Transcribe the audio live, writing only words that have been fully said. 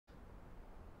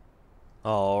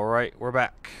Alright, we're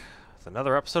back. It's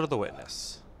another episode of The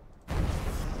Witness.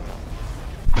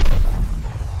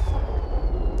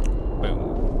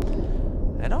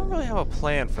 Boom. I don't really have a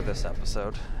plan for this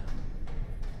episode.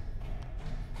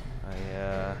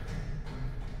 Okay,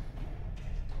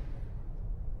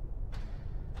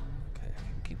 I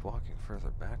can keep walking further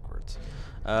backwards.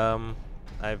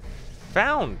 I've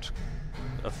found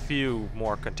a few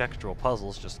more contextual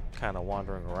puzzles just kind of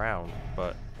wandering around,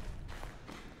 but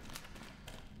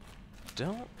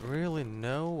don't really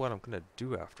know what I'm gonna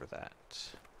do after that.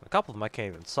 A couple of them I can't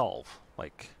even solve,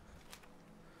 like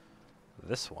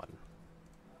this one.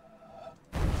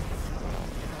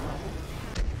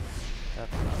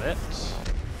 That's not it.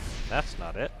 That's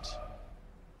not it.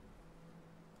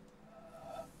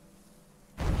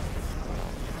 Yeah.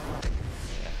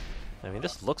 I mean,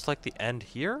 this looks like the end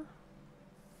here?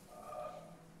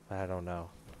 I don't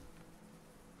know.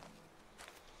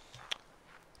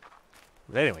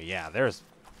 But anyway, yeah, there's...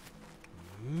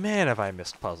 Man, have I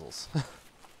missed puzzles.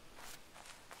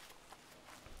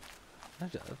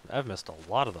 I've missed a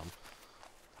lot of them.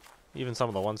 Even some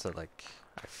of the ones that, like,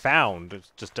 I found,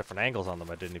 it's just different angles on them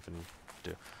I didn't even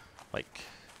do. Like,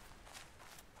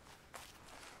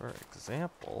 for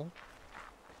example,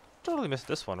 totally missed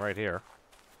this one right here.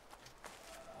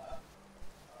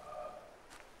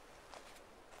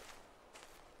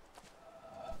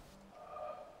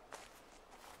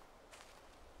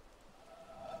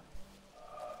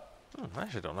 I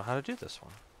actually don't know how to do this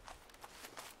one.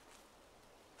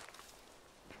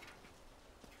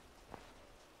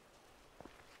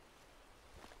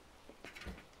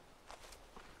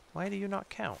 Why do you not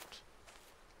count?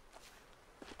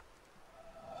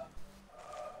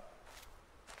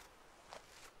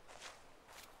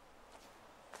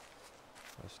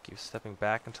 I just keep stepping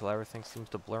back until everything seems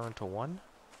to blur into one.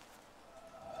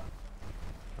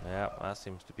 Yeah, that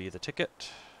seems to be the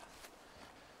ticket.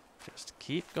 Just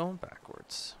keep going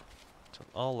backwards until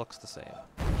it all looks the same.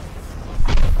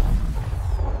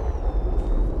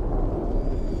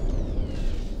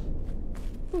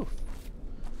 Whew.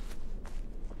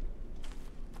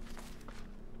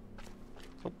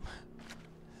 Oh.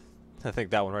 I think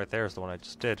that one right there is the one I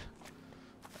just did.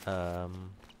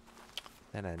 Then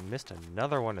I missed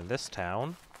another one in this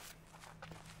town.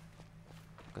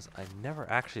 Because I never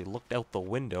actually looked out the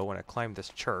window when I climbed this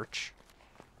church.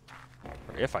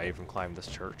 Or if I even climbed this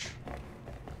church.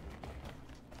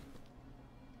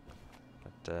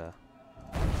 But,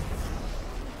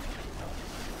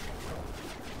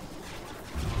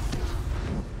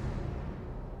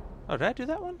 oh, did I do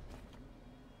that one?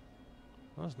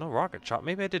 Well, there's no rocket shot.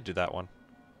 Maybe I did do that one.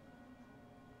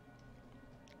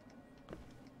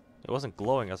 It wasn't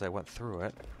glowing as I went through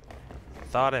it.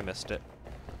 Thought I missed it.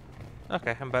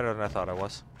 Okay, I'm better than I thought I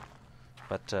was.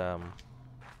 But, I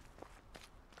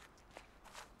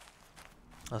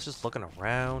was just looking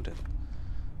around, and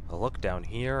I look down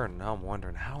here, and now I'm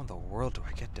wondering, how in the world do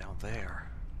I get down there?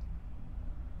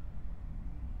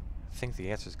 I think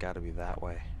the answer's got to be that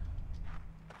way.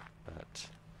 But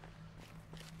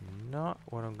not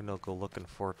what I'm going to go looking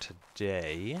for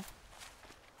today. I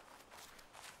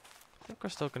think we're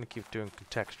still going to keep doing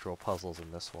contextual puzzles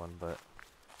in this one, but...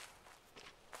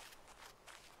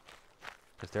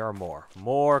 because there are more.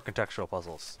 More contextual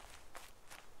puzzles.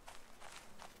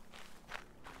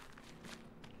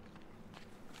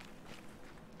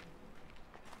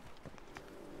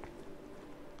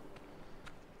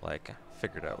 Like,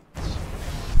 figured out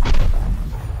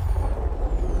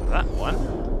that one.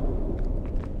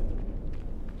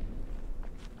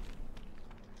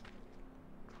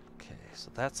 Okay,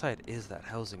 so that side is that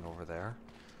housing over there.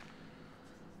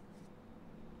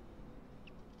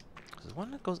 There's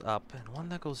one that goes up and one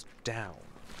that goes down.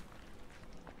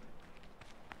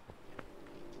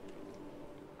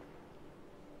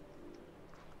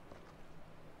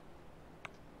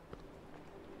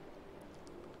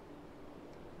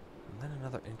 And then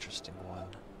another interesting one.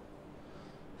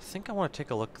 I think I want to take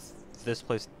a look at this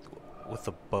place with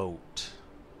the boat.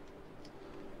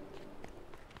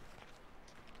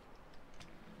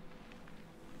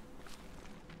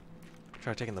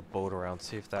 Try taking the boat around,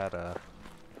 see if that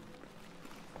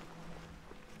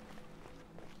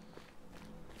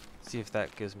see if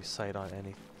that gives me sight on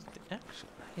anything. Actually,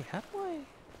 hey, how do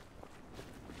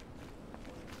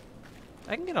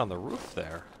I can get on the roof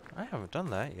there. I haven't done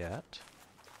that yet.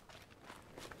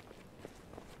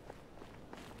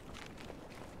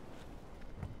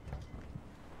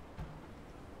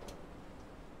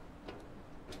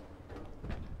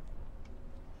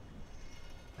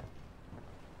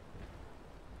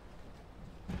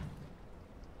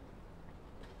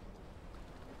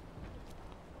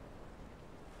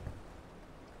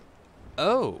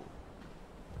 Oh.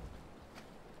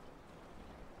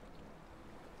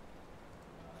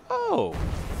 Oh.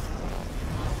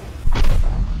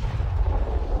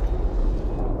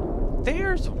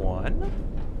 There's one.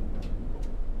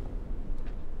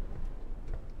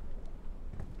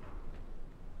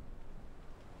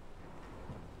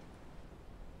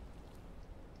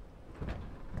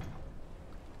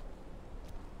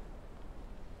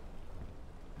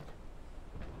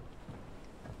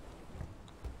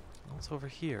 What's over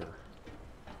here?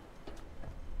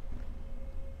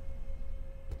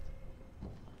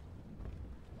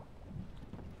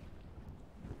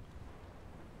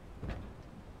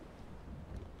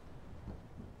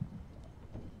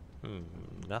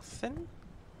 Nothing?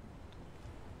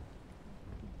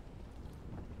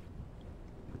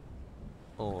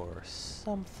 Or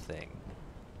something.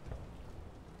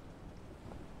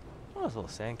 Oh, it's a little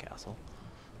sandcastle.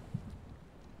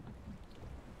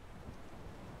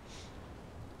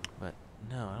 But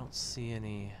no, I don't see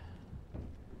any.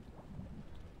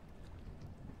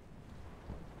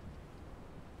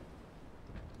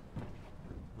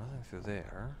 Nothing through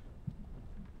there.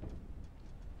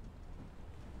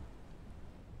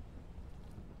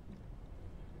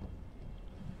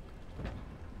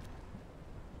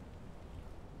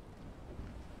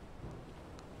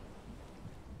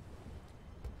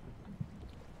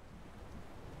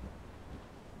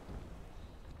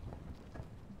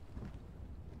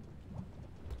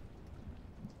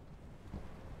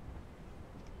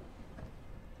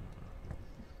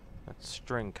 That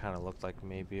string kind of looked like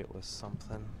maybe it was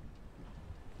something.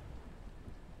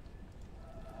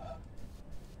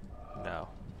 No.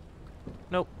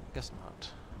 Nope, guess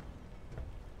not.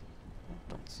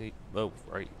 Don't see. Oh,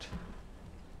 right.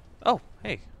 Oh,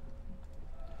 hey.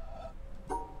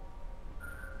 So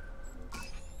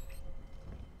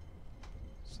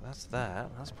that's that.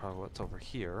 That's probably what's over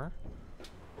here.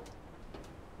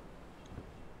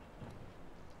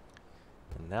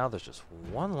 And now there's just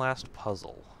one last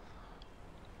puzzle.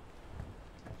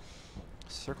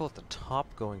 Circle at the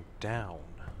top going down.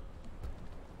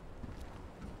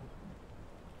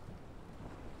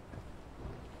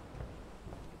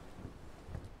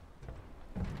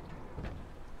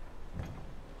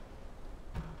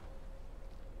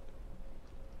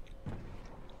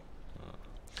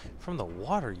 From the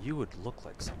water, you would look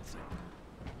like something.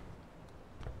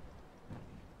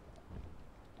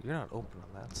 You're not open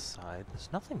on that side. There's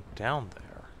nothing down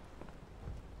there.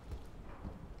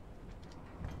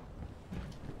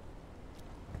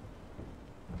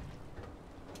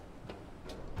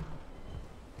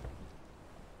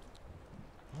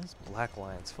 These black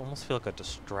lines almost feel like a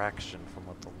distraction from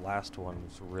what the last one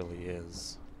really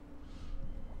is.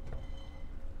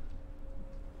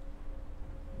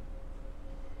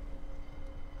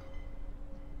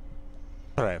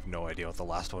 But I have no idea what the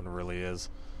last one really is.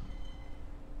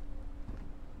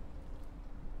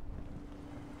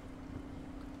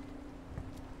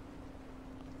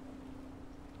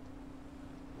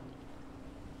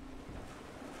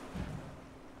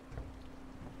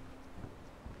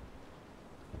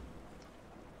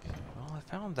 Well, I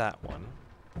found that one.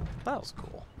 That was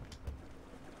cool.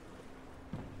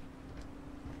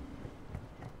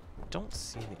 Don't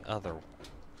see any other.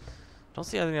 Don't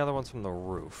see any other ones from the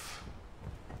roof.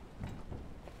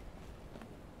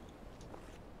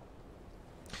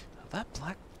 That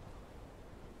black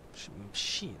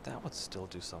sheet, that would still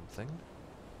do something.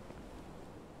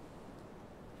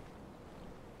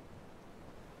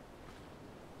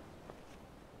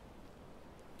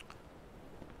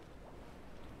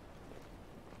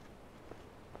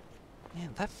 Man,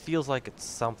 that feels like it's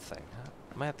something.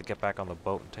 I might have to get back on the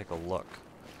boat and take a look.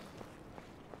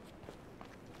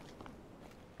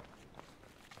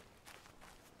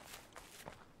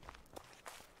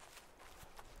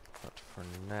 For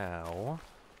now,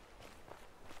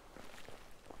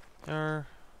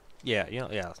 yeah,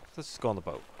 yeah, let's just go on the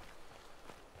boat.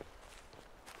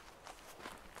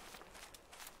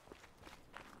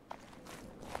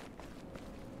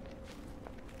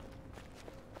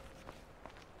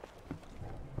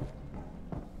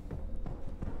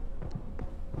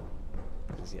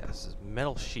 Yeah, this is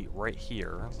metal sheet right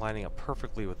here, lining up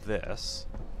perfectly with this.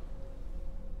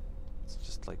 It's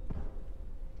just like.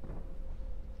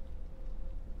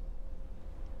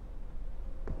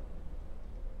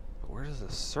 Where does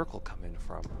this circle come in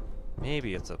from?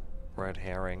 Maybe it's a red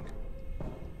herring.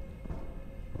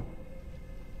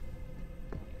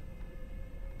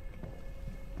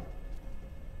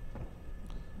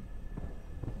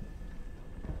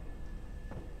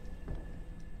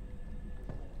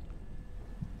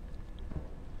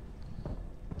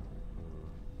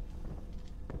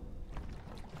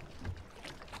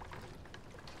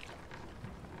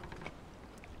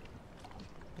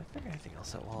 anything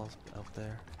else out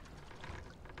there?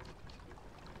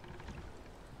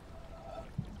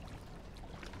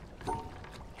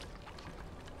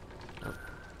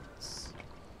 Oops.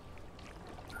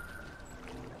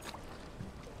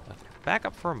 Okay, back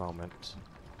up for a moment.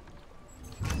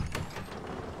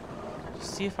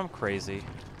 Just see if I'm crazy.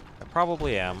 I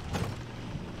probably am.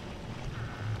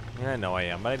 I mean, I know I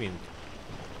am, but I mean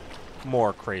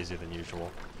more crazy than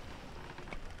usual.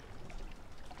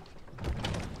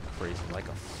 Crazy like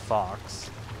a fox.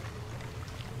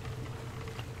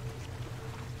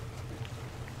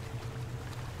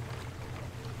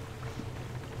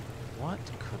 What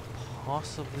could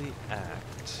possibly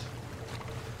act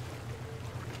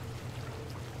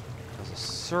as a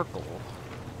circle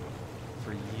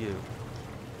for you?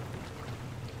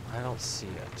 I don't see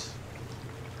it.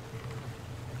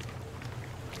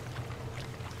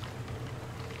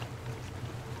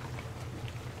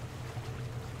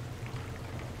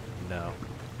 No.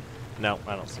 No,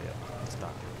 I don't see it. It's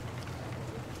not.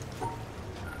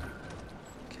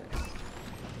 Okay.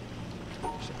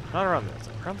 Shit. Not around the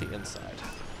outside. Around the inside.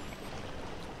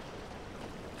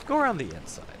 Go around the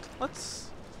inside. Let's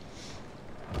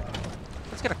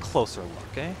get a closer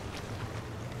look, eh?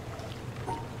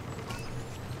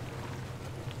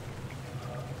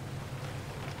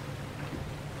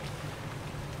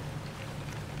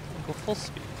 Go full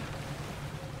speed.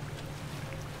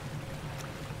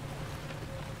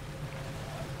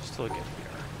 Still get here.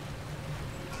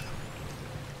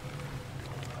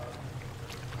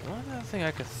 One other thing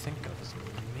I could think of is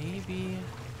maybe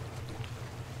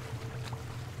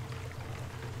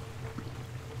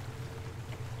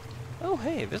oh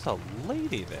hey, there's a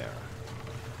lady there.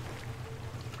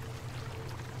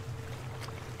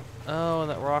 Oh,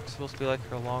 that rock's supposed to be like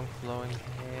her long flowing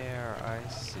hair. I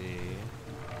see.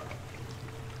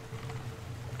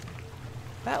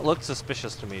 That looked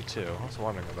suspicious to me too. I was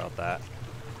wondering about that.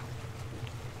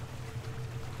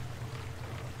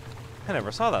 I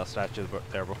never saw that statue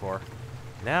there before.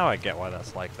 Now I get why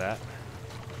that's like that.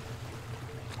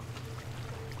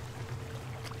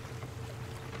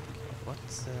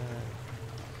 What's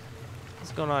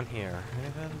going on here?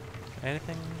 Anything?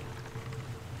 Anything?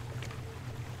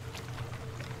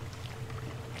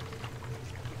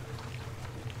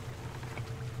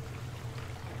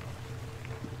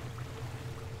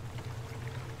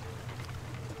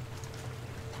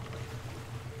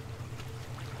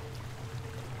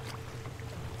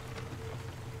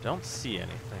 Don't see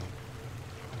anything.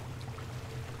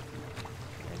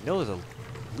 I know there's at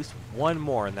least one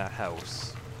more in that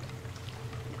house.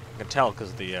 I can tell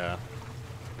because the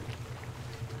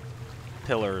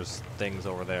pillars things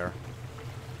over there.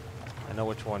 I know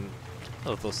which one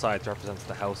of those sides represents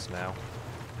the house now.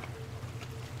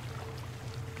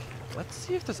 Let's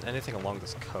see if there's anything along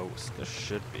this coast. There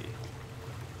should be.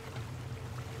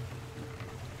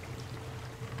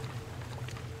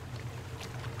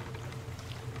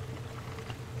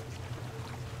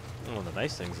 One of the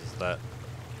nice things is that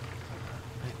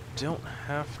I don't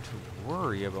have to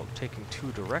worry about taking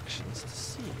two directions to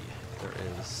see if there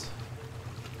is.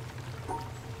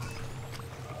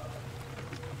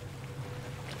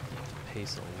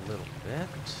 Pace a little bit.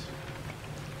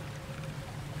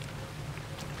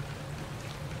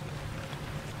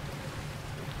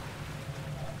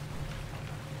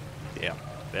 Yeah,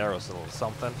 the arrow's a little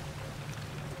something.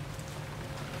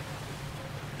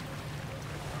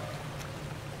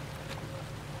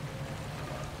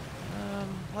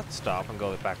 Let's stop and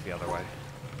go back the other way.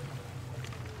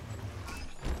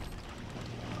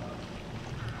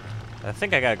 I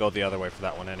think I gotta go the other way for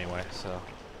that one anyway, so.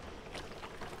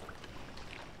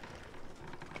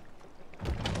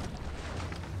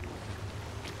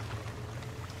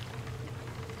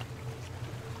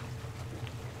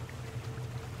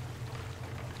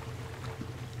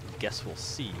 Guess we'll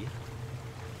see.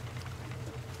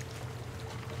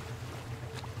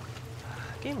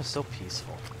 The game is so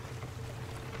peaceful.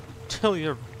 Until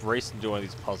you're racing to do one of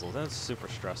these puzzles, and it's super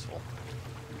stressful.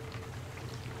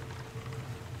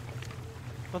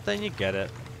 But then you get it,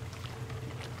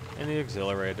 and you're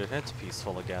exhilarated, and it's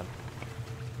peaceful again.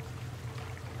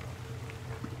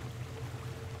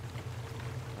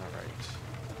 Alright.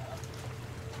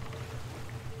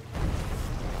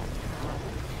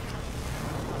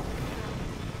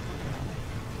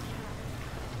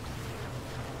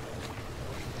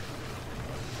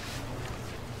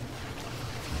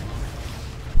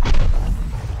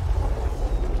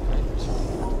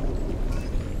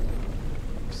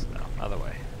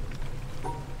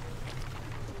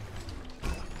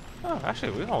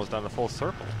 Actually, we've almost done the full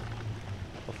circle.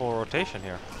 The full rotation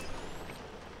here.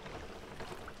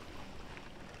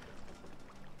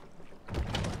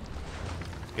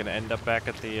 gonna end up back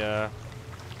at the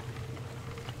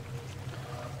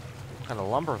kind of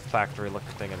lumber factory looking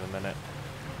thing in a minute.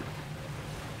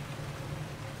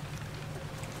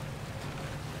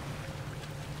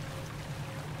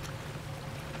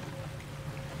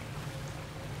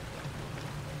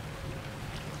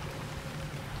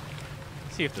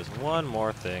 See if there's one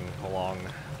more thing along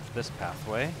this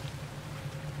pathway.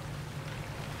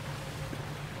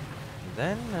 And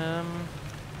then,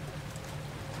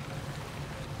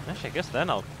 actually, I guess then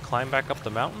I'll climb back up the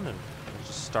mountain and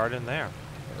just start in there.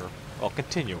 Or, well,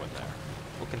 continue in there.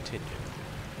 We'll continue.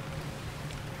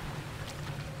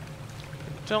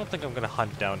 I don't think I'm going to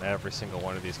hunt down every single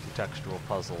one of these contextual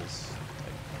puzzles,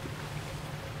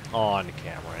 like, on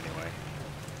camera anyway.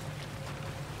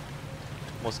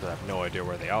 Most of them have no idea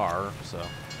where they are, so...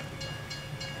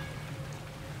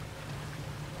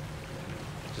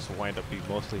 just wind up being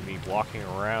mostly me walking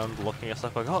around, looking at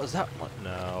stuff like, oh, is that one?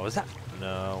 No. Is that?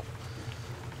 No.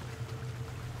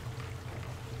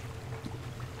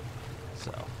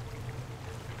 So.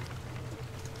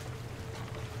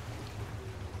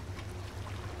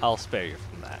 I'll spare you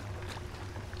from that.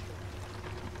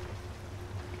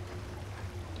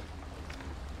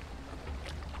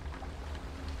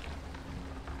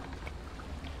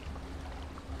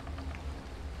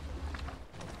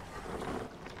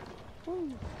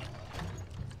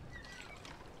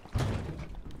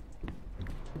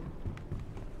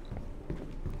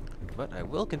 But I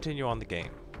will continue on the game.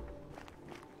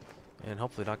 And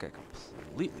hopefully not get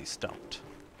completely stumped.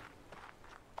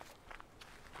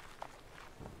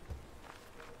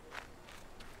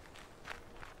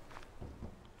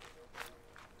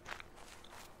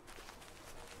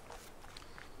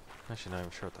 Actually, not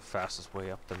even sure what the fastest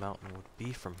way up the mountain would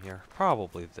be from here.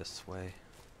 Probably this way.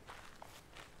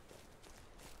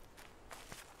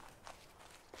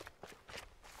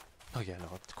 Oh yeah, no,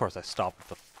 of course I stopped at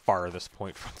the farthest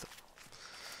point from the...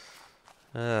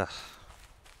 Ugh.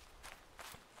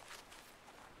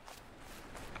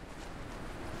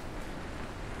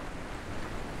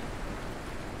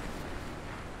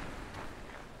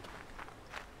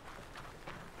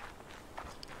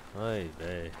 Oy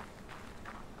vey.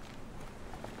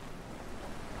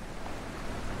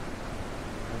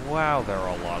 Wow, there are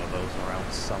a lot of those around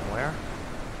somewhere.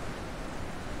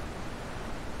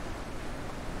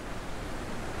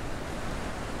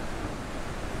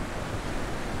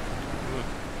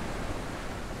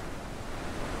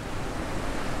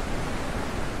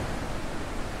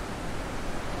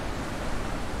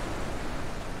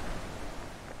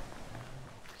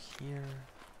 Here.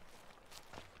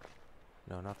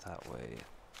 No, not that way.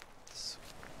 This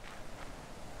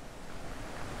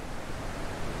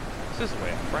is the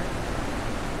way up, right?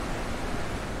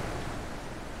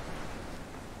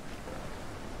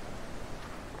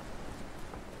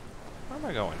 Where am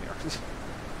I going here?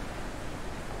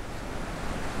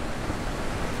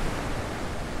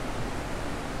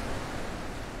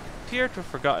 Appear to have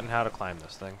forgotten how to climb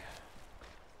this thing.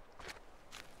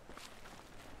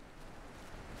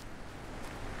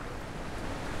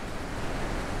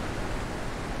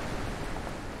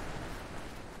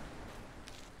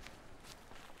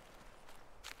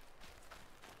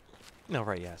 No,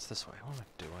 right, yeah, it's this way. What am I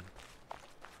doing?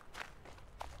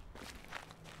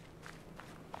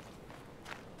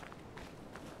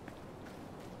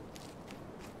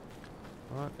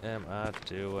 What am I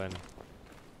doing?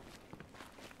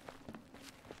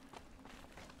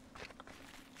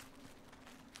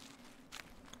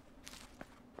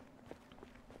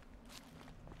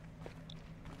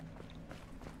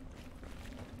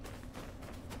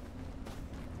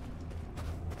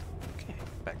 Okay,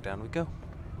 back down we go.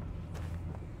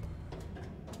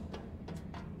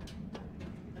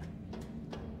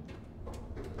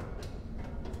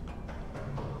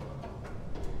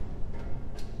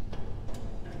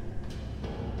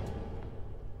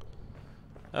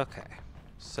 Okay,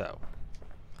 so,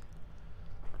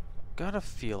 got a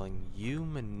feeling you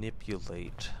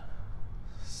manipulate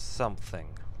something,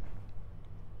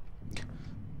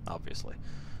 obviously,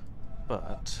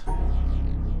 but,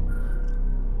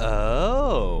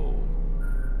 oh,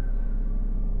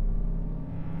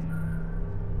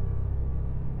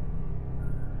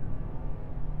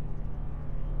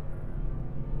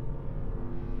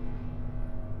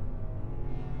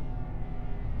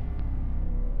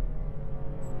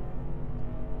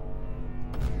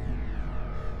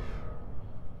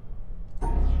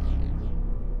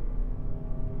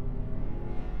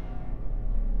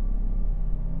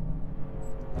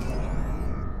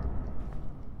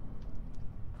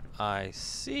 I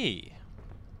see.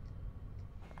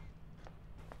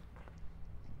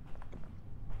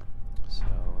 So,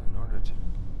 in order to...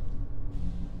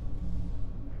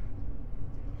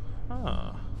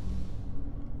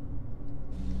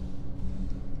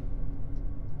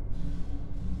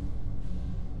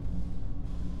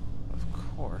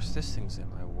 This thing's in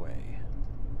my way.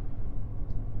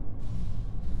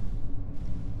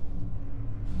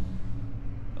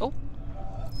 Oh!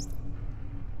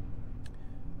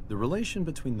 The relation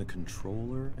between the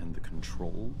controller and the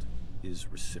controlled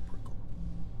is reciprocal.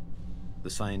 The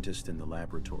scientist in the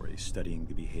laboratory studying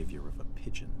the behavior of a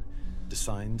pigeon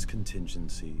designs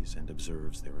contingencies and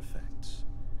observes their effects.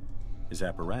 His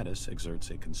apparatus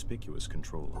exerts a conspicuous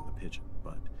control on the pigeon,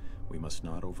 but we must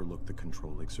not overlook the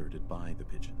control exerted by the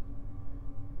pigeon.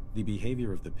 The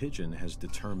behavior of the pigeon has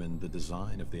determined the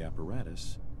design of the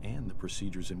apparatus and the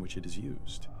procedures in which it is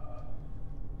used.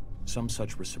 Some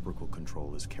such reciprocal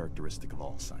control is characteristic of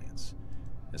all science.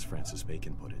 As Francis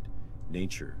Bacon put it,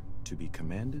 nature, to be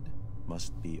commanded,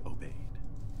 must be obeyed.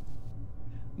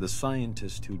 The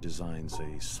scientist who designs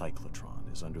a cyclotron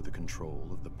is under the control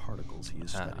of the particles he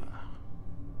is studying.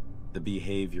 The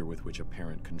behavior with which a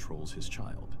parent controls his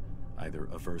child, either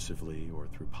aversively or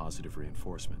through positive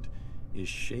reinforcement, is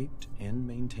shaped and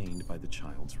maintained by the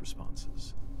child's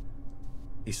responses.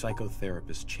 A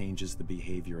psychotherapist changes the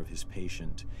behavior of his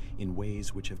patient in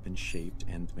ways which have been shaped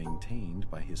and maintained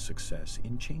by his success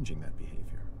in changing that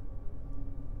behavior.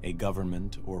 A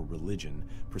government or religion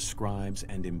prescribes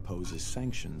and imposes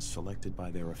sanctions selected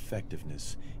by their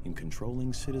effectiveness in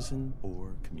controlling citizen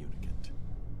or communicant.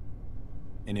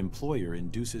 An employer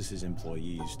induces his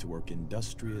employees to work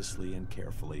industriously and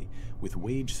carefully with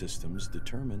wage systems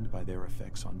determined by their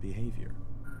effects on behavior.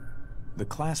 The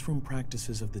classroom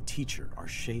practices of the teacher are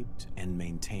shaped and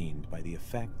maintained by the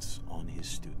effects on his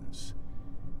students.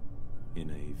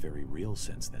 In a very real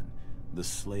sense, then, the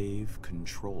slave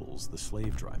controls the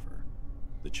slave driver,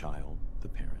 the child, the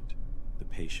parent, the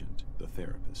patient, the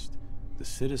therapist, the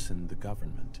citizen, the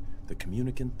government, the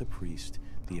communicant, the priest,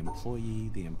 the employee,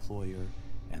 the employer,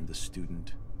 and the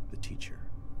student, the teacher.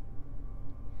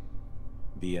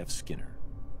 B.F. Skinner,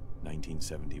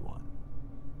 1971.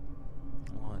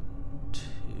 1, 2,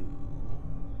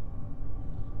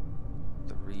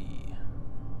 3.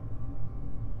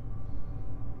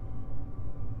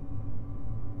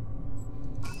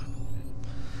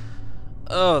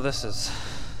 Oh, this is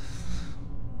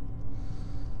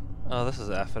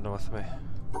effing with me.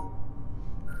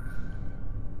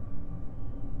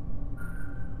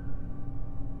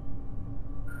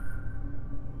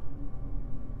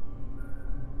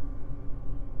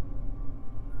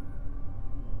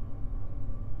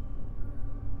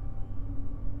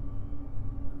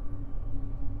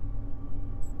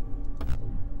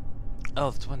 Oh,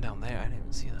 there's one down there. I didn't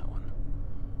even see that one.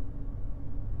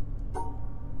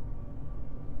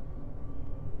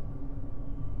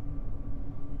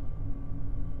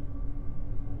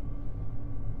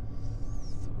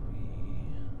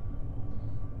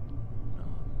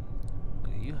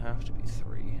 You have to be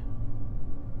 3.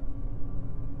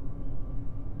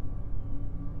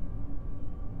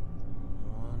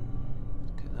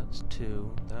 Okay, that's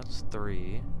 2. That's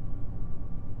 3.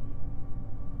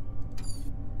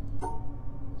 So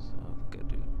I've got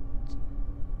to do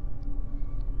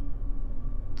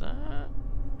that.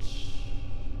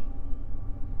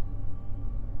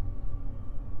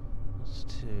 That's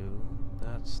 2.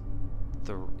 That's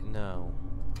 3. No.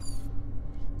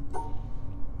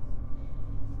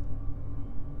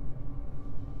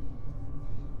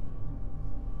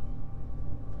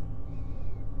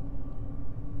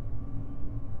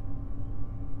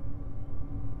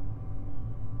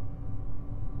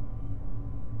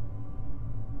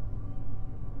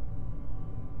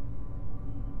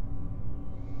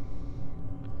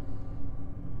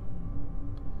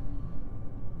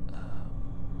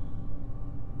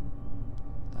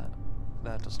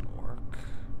 That doesn't work.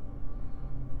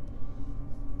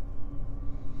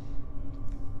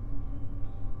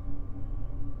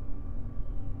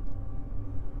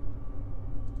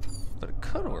 But it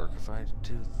could work if I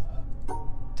do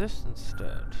this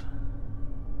instead.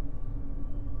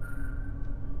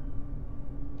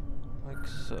 Like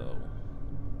so.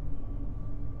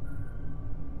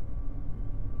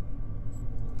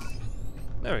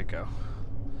 There we go.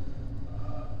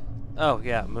 Oh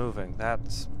yeah, moving.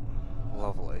 That's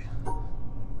lovely.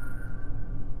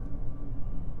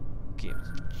 Game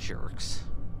jerks.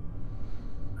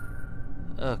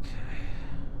 Okay.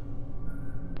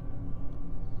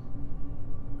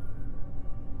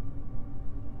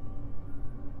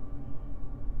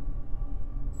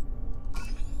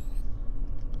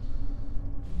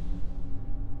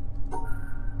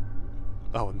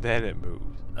 Oh, and then it moves.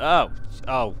 Oh,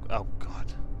 oh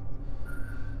God.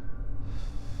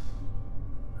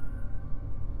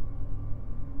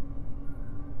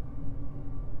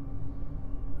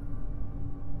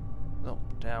 No,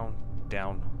 down,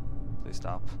 down. Please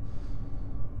stop.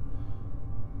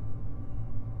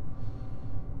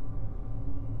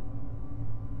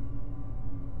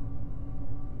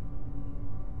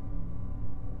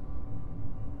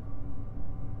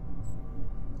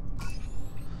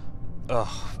 Ugh.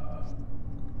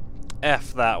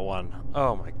 F that one.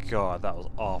 Oh my god, that was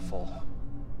awful.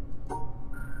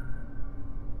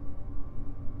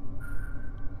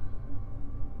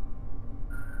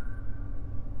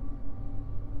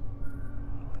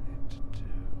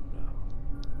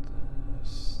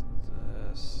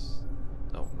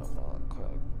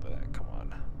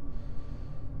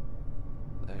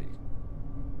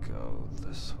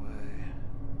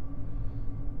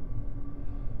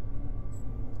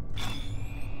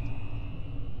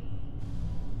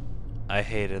 I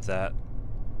hated that.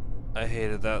 I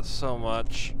hated that so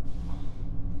much.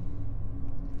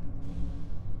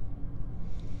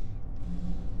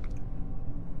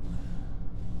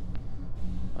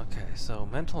 Okay, so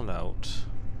mental note.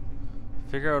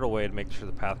 Figure out a way to make sure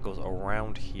the path goes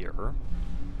around here.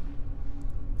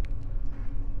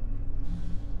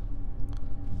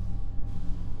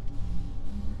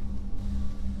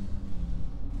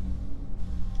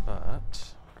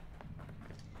 But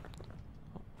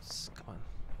come on.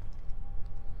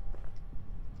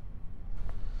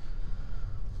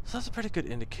 So that's a pretty good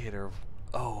indicator of,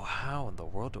 oh, how in the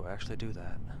world do I actually do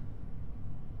that?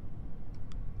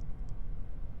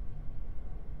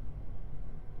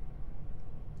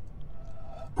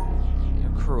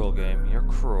 You're cruel, game. You're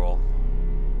cruel.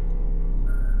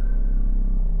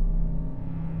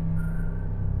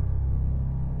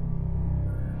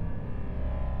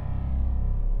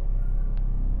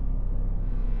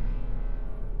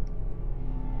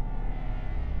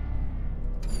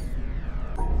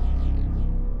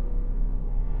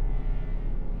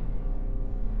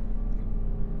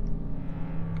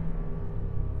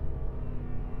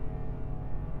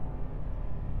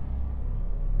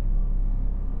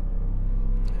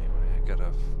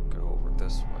 Gotta go over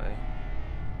this way.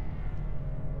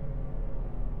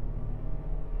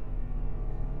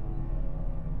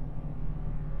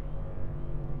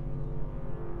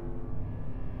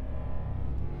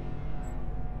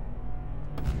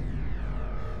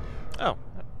 Oh,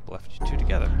 that left you two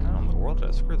together. How in the world did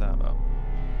I screw that up?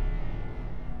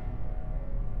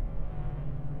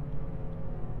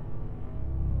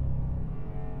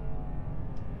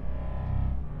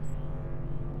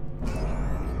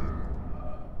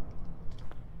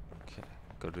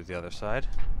 Go to the other side.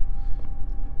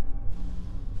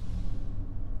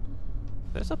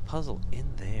 There's a puzzle in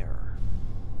there.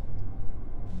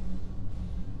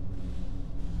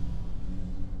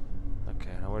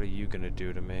 Okay, now what are you gonna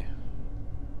do to me?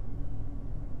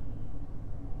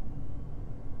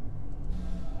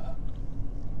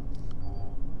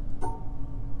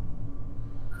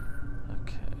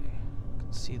 Okay, I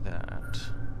can see that.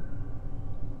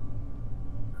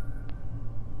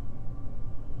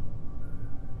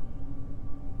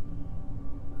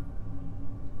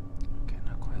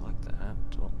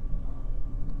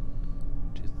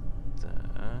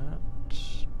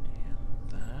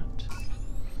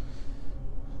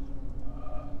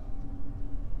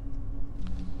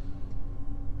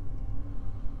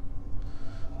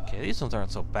 Okay, these ones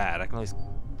aren't so bad. I can at least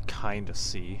kind of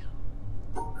see.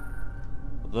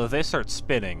 Though if they start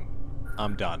spinning,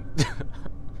 I'm done.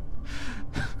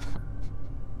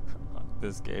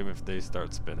 This game, if they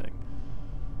start spinning.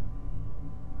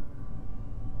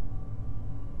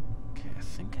 Okay, I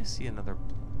think I see another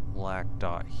black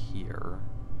dot here.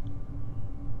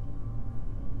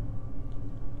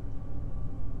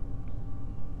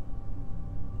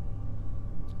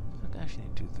 I think I actually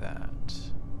need to do that.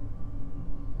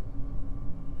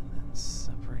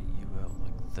 Separate you out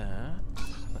like that.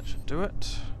 That should do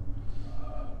it.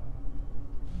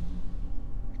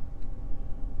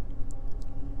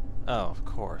 Oh, of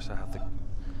course, I have to...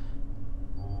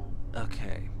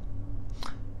 Okay.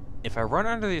 If I run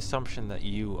under the assumption that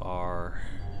you are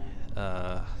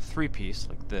three-piece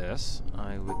like this,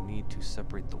 I would need to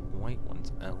separate the white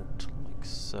ones out like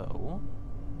so.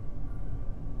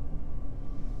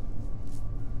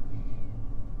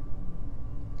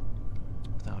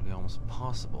 That would be almost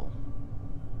impossible.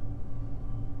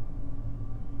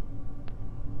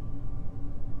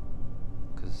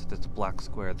 Because there's a black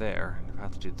square there, and if I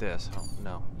have to do this, oh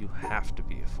no, you have to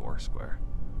be a 4 square.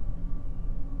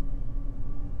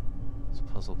 This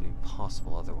puzzle would be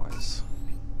impossible otherwise.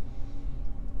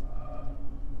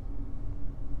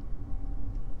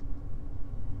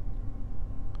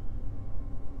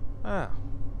 Ah.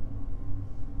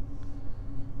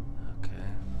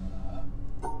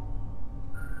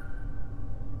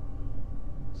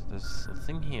 There's a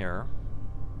thing here.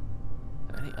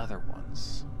 Are there any other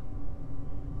ones?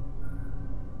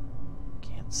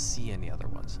 Can't see any other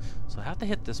ones. So I have to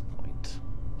hit this point.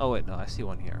 Oh wait, no, I see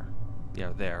one here.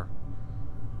 Yeah, there.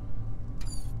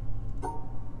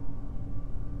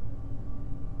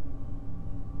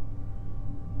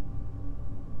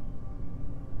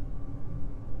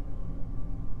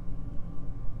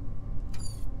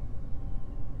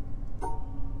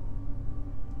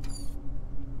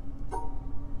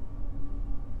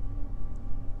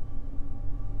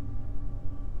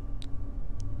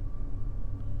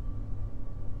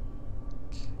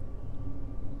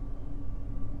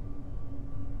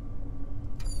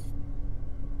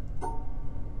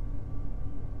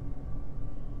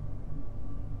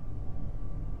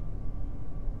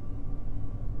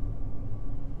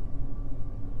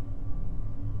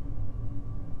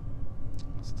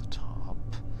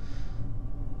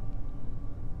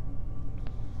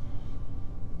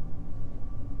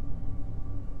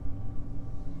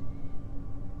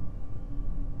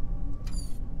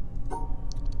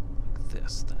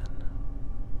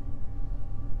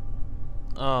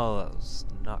 Oh, that was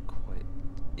not quite...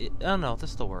 oh no, this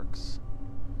still works.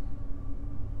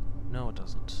 No, it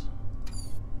doesn't.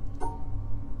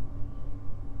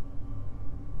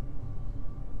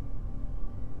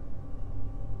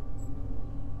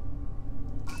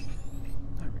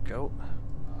 There we go.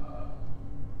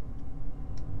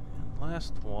 And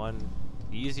last one.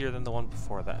 Easier than the one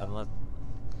before that.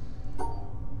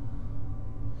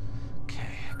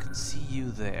 Okay, I can see you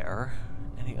there.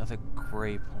 Any other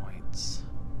gray points?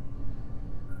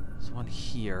 There's one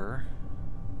here.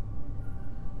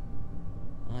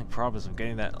 Only problem is I'm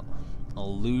getting that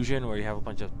illusion where you have a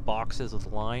bunch of boxes with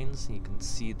lines and you can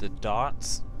see the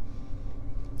dots.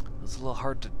 It's a little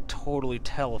hard to totally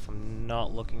tell if I'm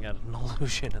not looking at an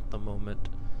illusion at the moment.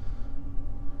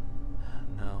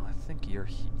 No, I think you're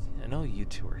here. I know you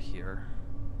two are here.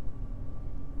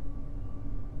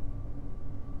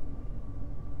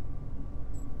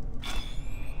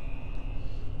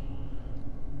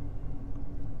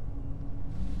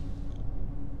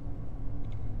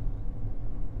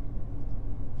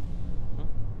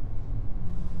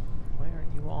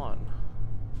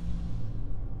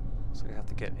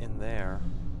 Get in there.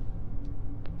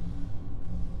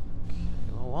 Okay,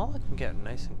 well, while I can get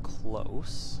nice and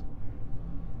close.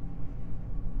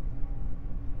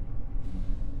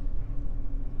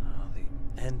 Oh,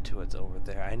 the end to it's over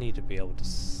there. I need to be able to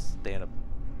stand a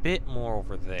bit more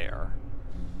over there.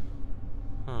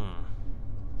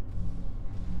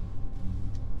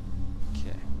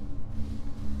 Okay.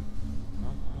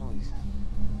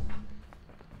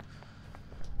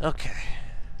 Okay.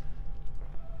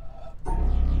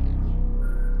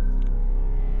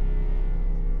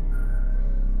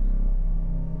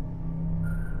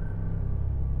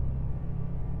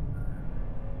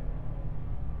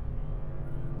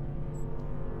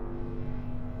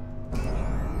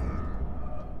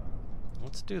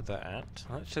 Let's do that.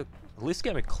 That should at least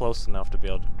get me close enough to be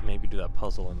able to maybe do that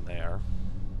puzzle in there.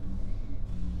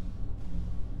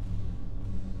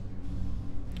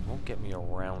 Won't get me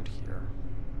around here.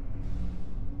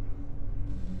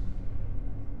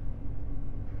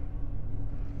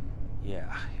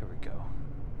 Yeah, here we go.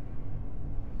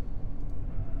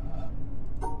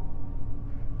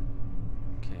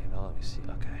 Okay, now let me see.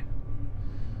 Okay.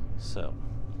 So.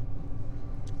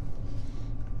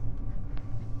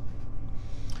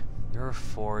 You're a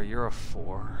 4, you're a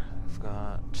 4. I've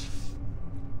got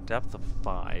depth of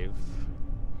 5.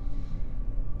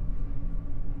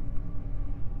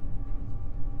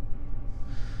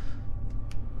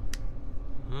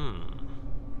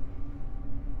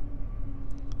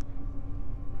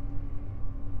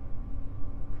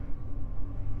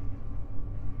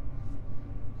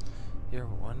 You're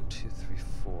 1, 2, 3,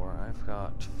 4. I've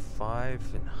got 5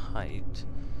 in height.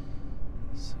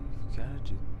 So you've got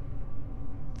to do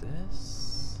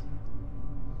this?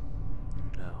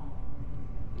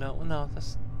 No,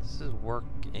 this is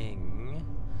working,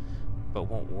 but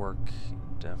won't work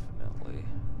indefinitely.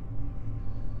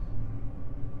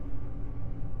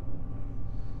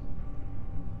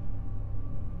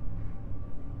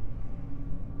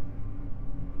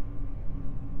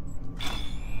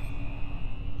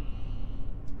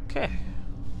 Okay.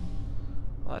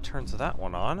 Well, that turns that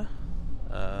one on.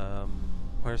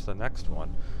 Where's the next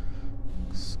one?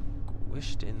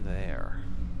 Squished in there.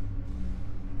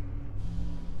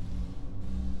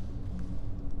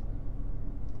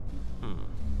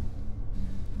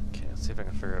 Okay, let's see if I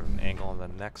can figure out an angle on the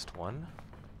next one.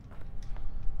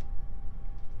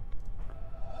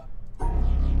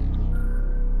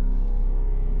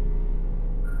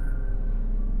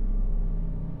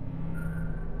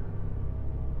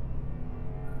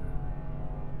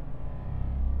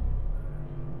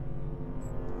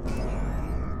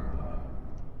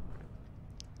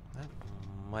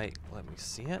 Might let me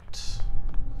see it.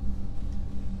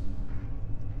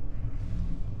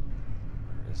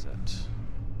 Where is it?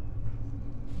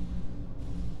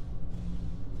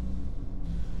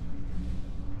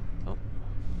 Oh.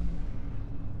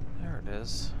 There it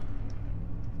is.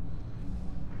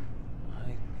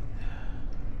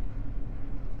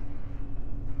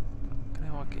 Can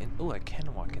I walk in? Oh, I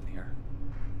can walk in here.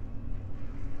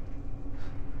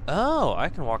 Oh, I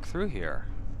can walk through here.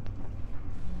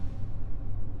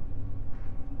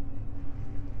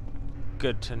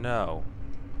 Good to know.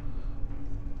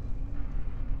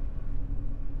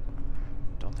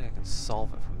 Don't think I can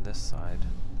solve it from this side.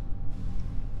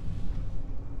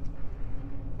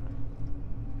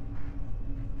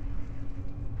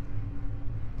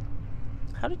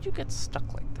 How did you get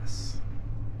stuck like this?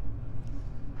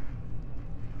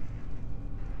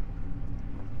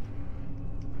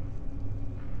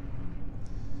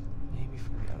 Maybe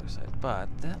from the other side, but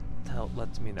that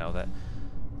lets me know that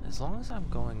as long as I'm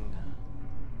going...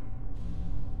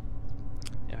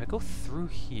 If I go through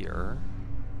here,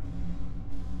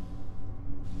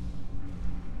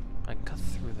 I can cut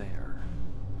through there.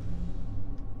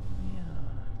 Yeah.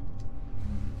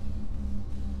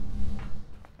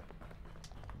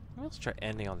 Maybe let's try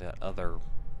ending on that other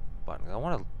button. I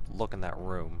want to look in that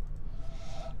room.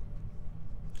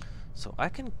 So I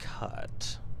can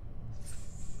cut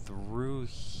through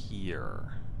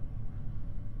here.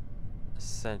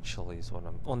 Essentially is what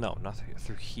I'm... Well, no, not through here.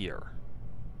 Through here.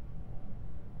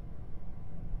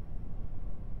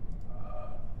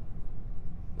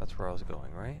 That's where I was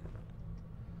going, right?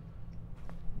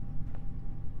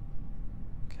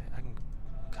 Okay, I can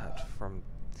cut from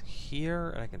here,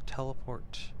 and I can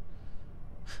teleport...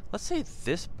 Let's say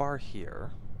this bar here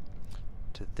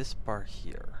to this bar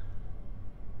here.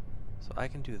 So I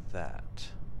can do that.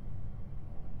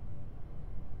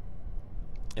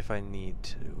 If I need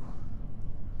to.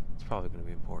 It's probably going to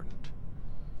be important.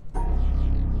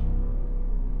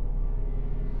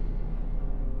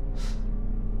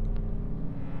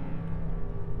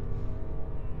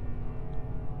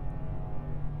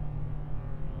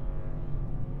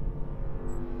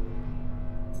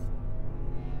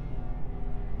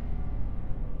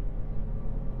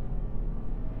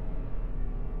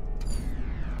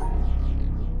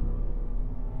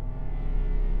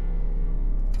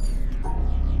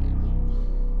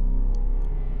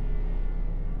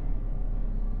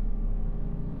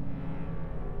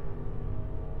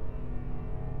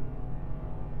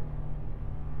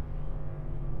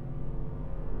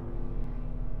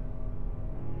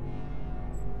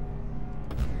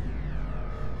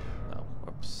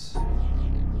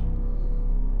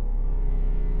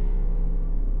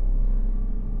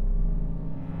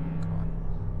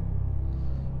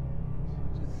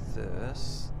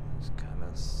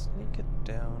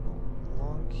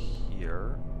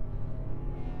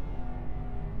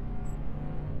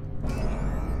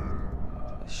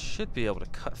 Should be able to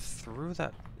cut through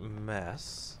that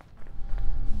mess.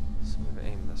 So I'm gonna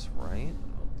aim this right.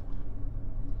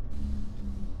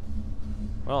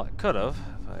 Well, I could have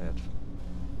if I had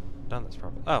done this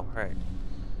properly. Oh, right.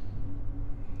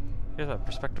 Here's my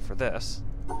perspective for this.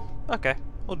 Okay,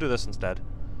 we'll do this instead.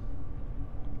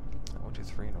 1, 2,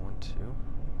 3, and a 1, 2.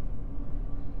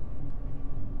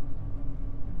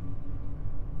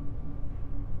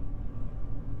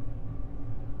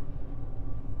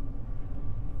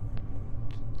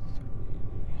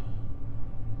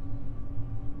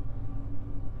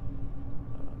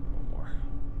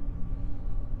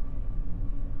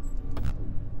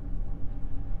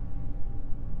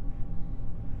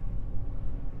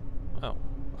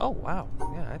 Oh, wow.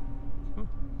 Yeah,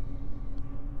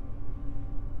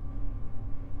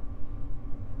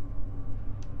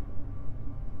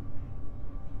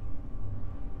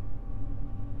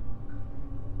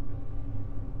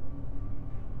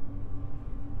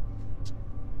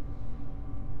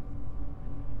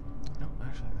 no,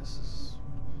 actually, this is...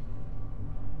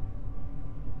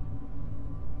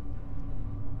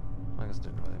 I guess it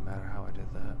didn't really matter how I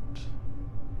did that.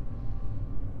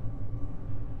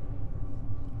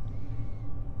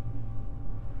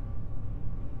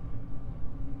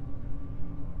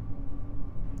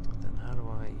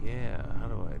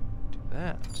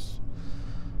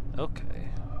 Okay,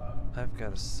 I've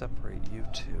got to separate you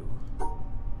two.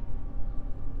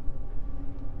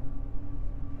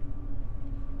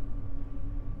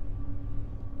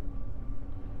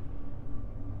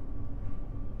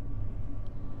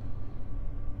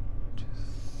 Two,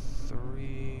 3,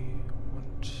 1,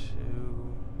 2.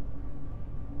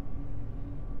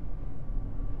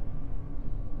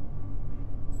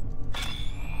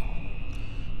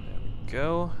 There we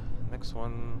go. Next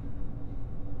one.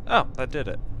 Oh, that did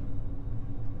it.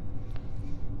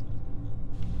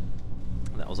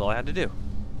 That was all I had to do.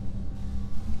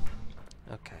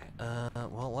 Okay,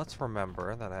 well, let's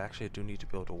remember that I actually do need to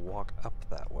be able to walk up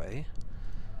that way.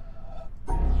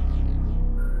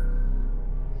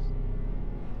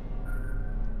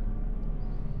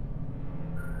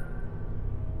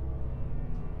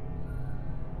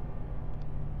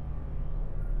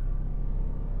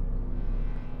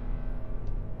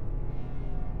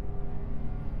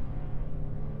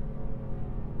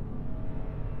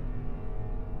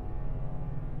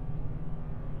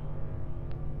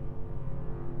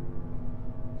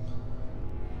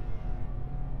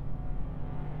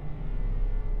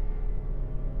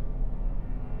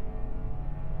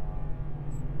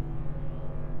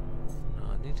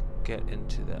 Get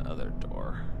into the other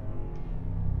door.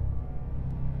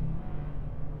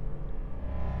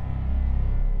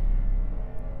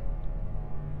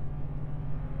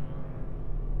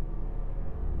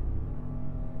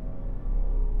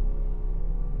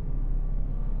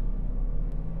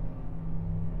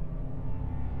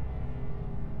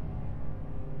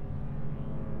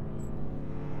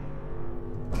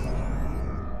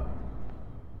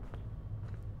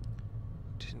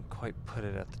 quite put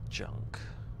it at the junk.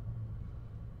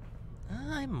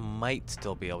 I might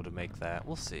still be able to make that.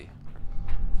 We'll see.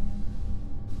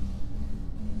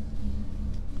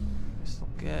 Still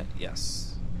get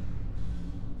yes.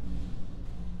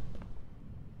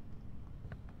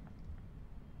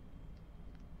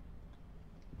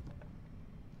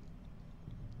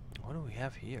 What do we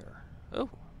have here? Oh,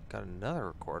 got another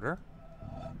recorder.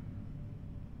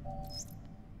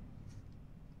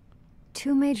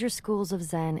 Two major schools of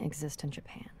Zen exist in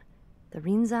Japan, the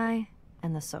Rinzai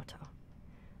and the Soto.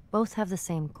 Both have the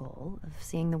same goal of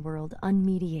seeing the world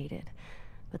unmediated,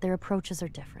 but their approaches are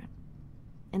different.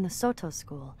 In the Soto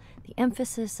school, the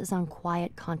emphasis is on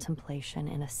quiet contemplation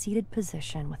in a seated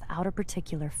position without a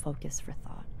particular focus for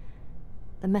thought.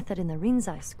 The method in the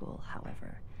Rinzai school,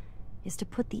 however, is to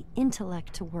put the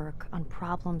intellect to work on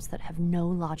problems that have no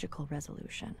logical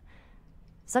resolution.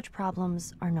 Such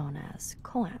problems are known as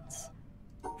koans,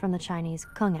 from the Chinese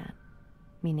kengan,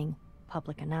 meaning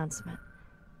public announcement.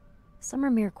 Some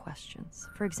are mere questions.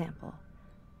 For example,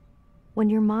 when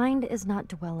your mind is not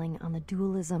dwelling on the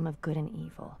dualism of good and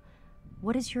evil,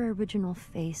 what is your original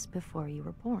face before you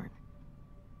were born?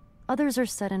 Others are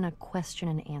set in a question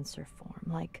and answer form,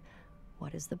 like,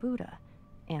 what is the Buddha?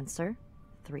 Answer,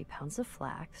 3 pounds of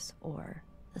flax, or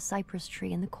the cypress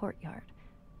tree in the courtyard,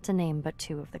 to name but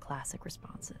two of the classic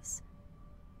responses.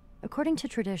 According to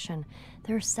tradition,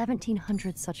 there are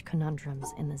 1,700 such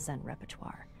conundrums in the Zen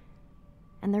repertoire,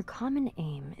 and their common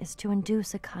aim is to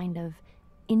induce a kind of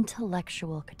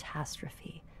intellectual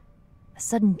catastrophe, a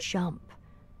sudden jump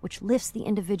which lifts the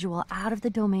individual out of the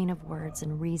domain of words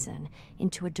and reason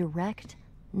into a direct,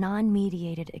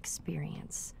 non-mediated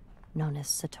experience known as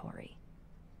satori.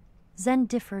 Zen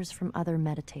differs from other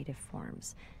meditative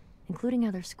forms, including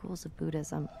other schools of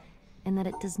Buddhism, in that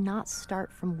it does not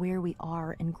start from where we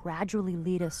are and gradually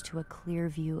lead us to a clear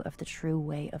view of the true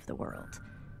way of the world.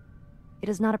 It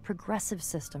is not a progressive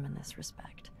system in this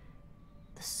respect.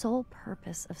 The sole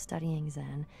purpose of studying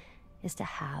Zen is to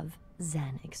have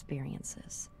Zen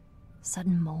experiences,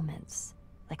 sudden moments,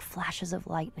 like flashes of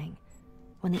lightning,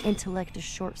 when the intellect is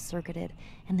short-circuited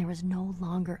and there is no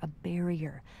longer a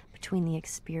barrier between the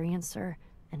experiencer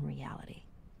and reality.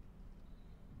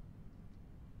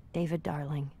 David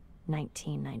Darling,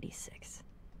 1996.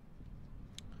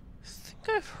 I think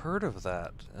I've heard of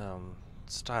that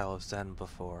style of Zen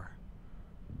before.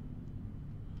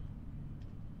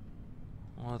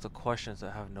 One of the questions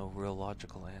that have no real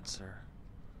logical answer.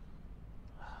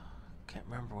 Can't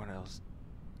remember when I was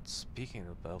speaking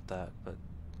about that, but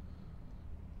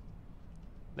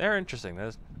they're interesting.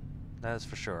 That is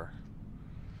for sure.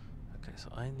 Okay, so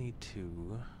I need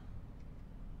to.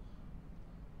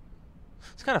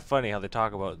 It's kind of funny how they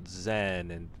talk about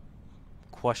Zen and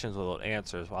questions without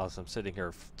answers, while I'm sitting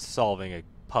here solving a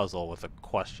puzzle with a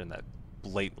question that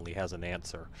blatantly has an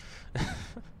answer.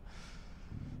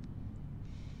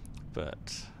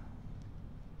 But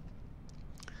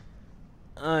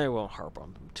I won't harp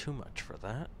on them too much for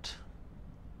that.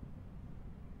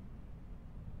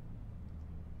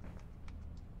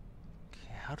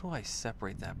 Okay, how do I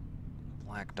separate that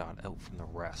black dot out from the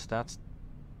rest? That's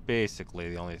basically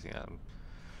the only thing I'm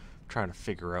trying to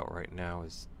figure out right now,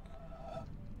 is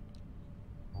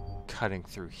cutting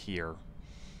through here.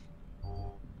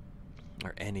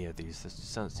 Or any of these. This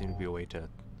doesn't seem to be a way to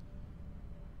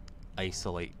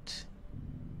isolate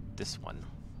this one,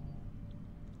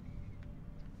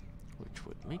 which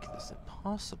would make this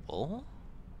impossible.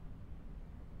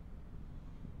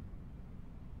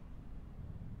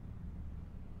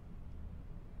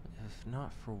 If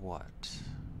not for what?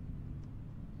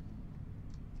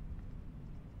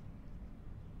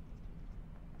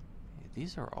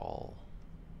 These are all.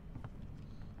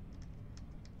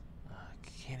 I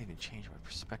can't even change my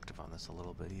perspective on this a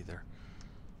little bit either.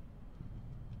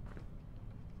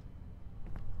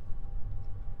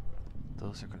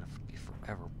 Those are going to be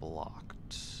forever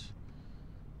blocked.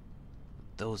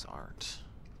 Those aren't.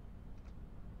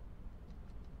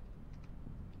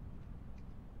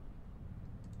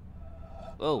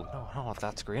 Oh, no, I don't want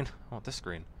that screen. I want this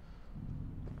screen.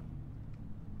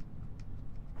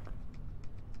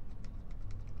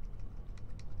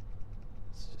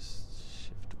 Let's just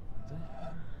shift over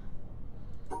there.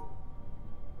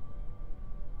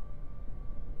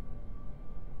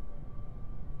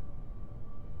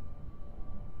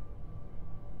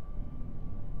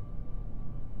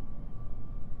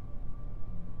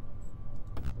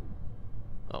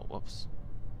 Oh, whoops.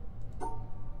 There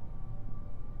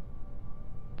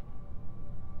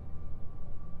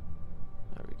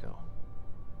we go.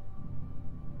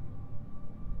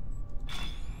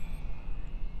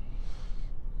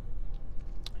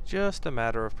 I just a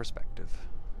matter of perspective.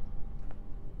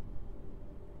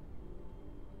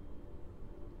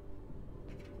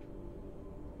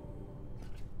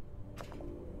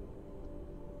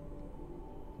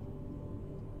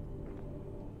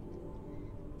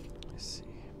 Let's see.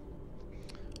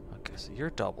 Okay, so you're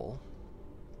double.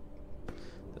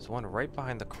 There's one right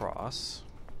behind the cross.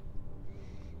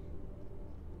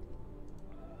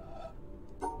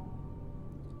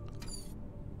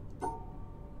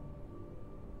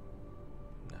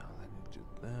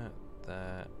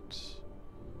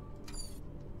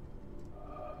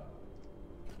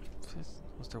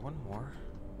 Was there one more?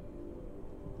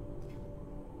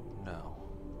 No.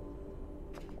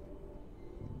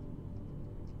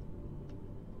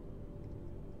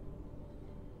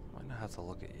 I might not have to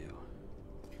look at you.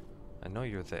 I know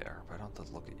you're there, but I don't have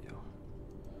to look at you.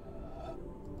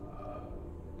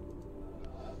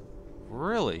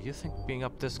 Really? You think being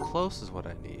up this close is what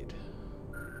I need?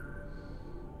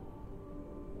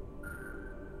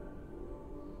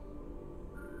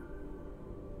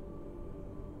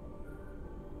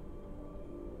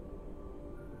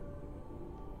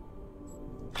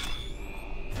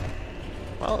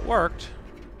 Well, it worked.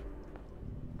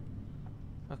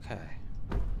 Okay.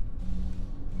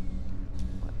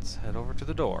 Let's head over to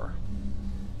the door.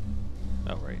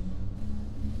 Oh, right.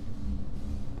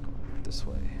 This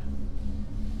way.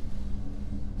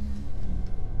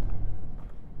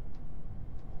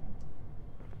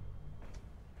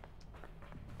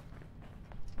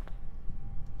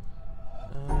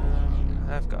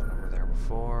 I've gotten over there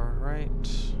before, right?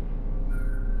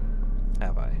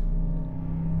 Have I?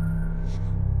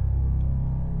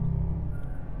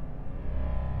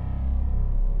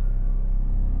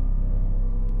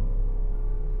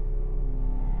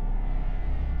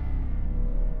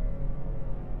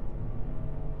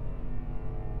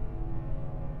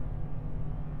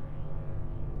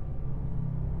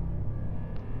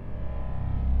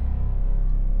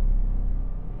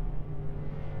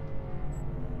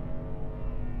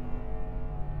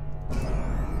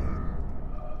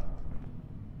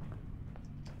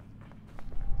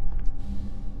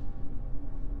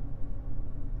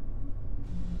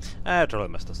 I totally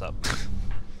messed this up.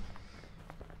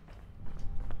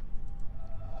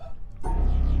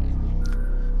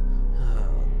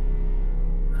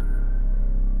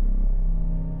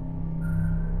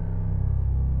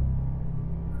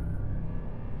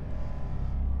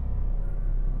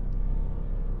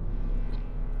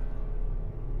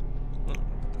 The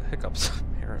hiccups,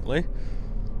 apparently.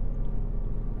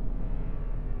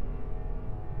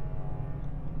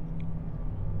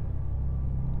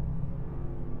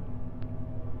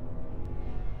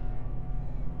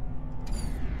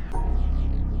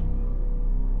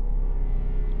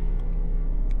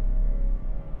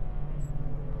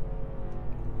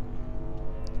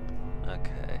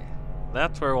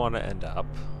 That's where I want to end up.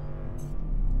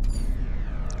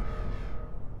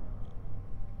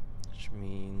 Which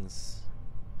means...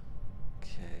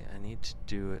 Okay, I need to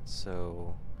do it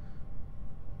so...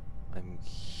 I'm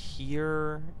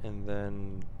here and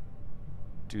then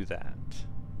do that.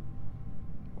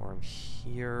 Or I'm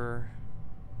here...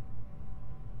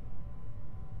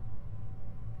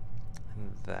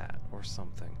 and that, or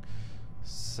something.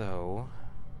 So...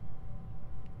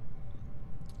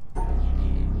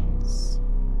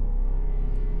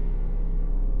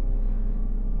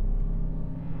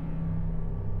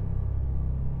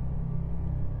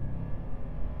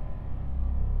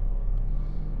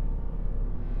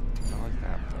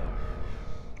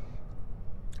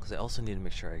 I also need to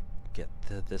make sure I get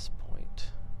to this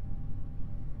point.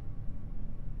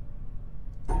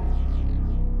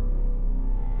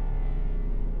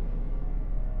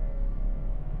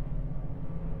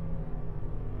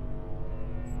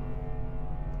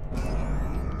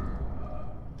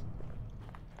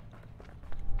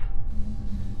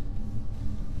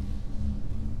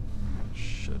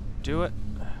 Should do it.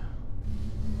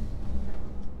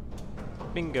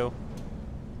 Bingo.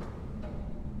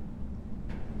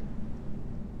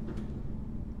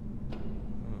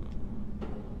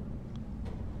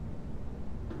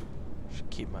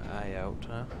 Keep my eye out,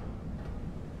 huh?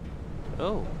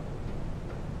 Oh.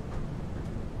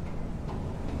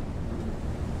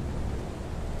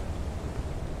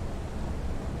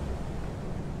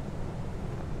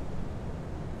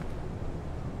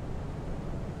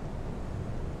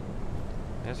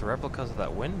 There's replicas of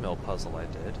that windmill puzzle I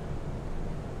did.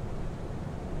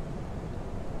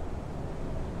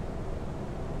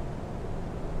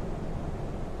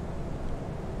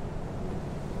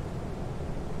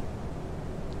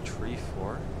 Tree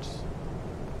fort.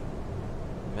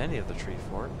 Many of the tree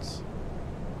forts.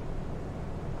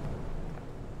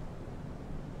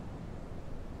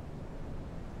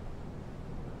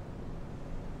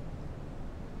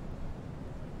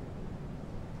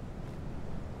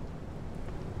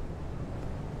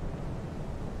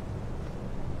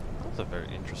 a very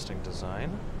interesting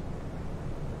design.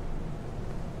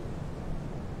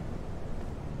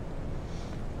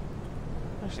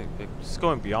 Actually, just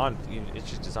going beyond it's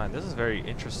just design, this is very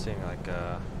interesting, like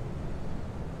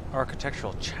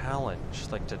architectural challenge,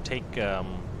 like to take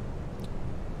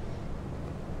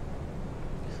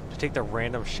the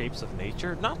random shapes of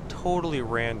nature. Not totally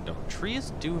random.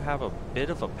 Trees do have a bit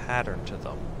of a pattern to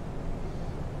them,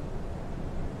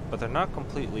 but they're not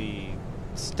completely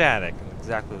static and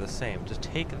exactly the same. To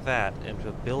take that and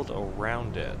to build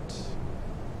around it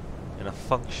in a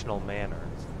functional manner.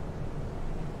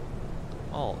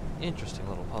 All interesting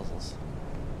little puzzles.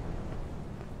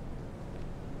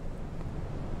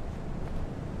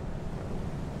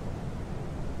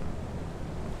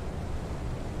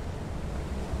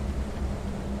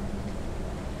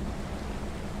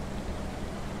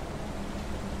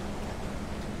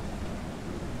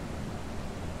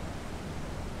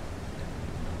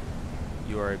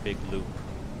 You are a big loop.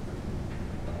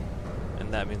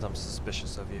 And that means I'm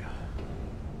suspicious of you.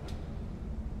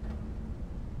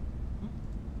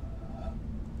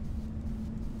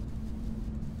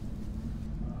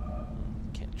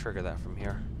 Can't trigger that from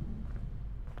here.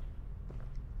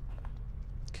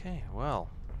 Okay, well.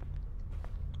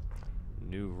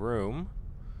 New room.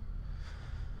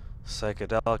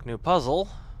 Psychedelic new puzzle.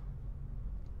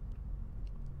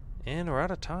 And we're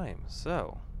out of time,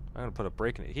 so I'm going to put a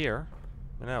break in it here.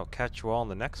 And I'll catch you all in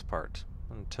the next part.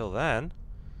 Until then,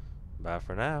 bye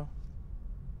for now.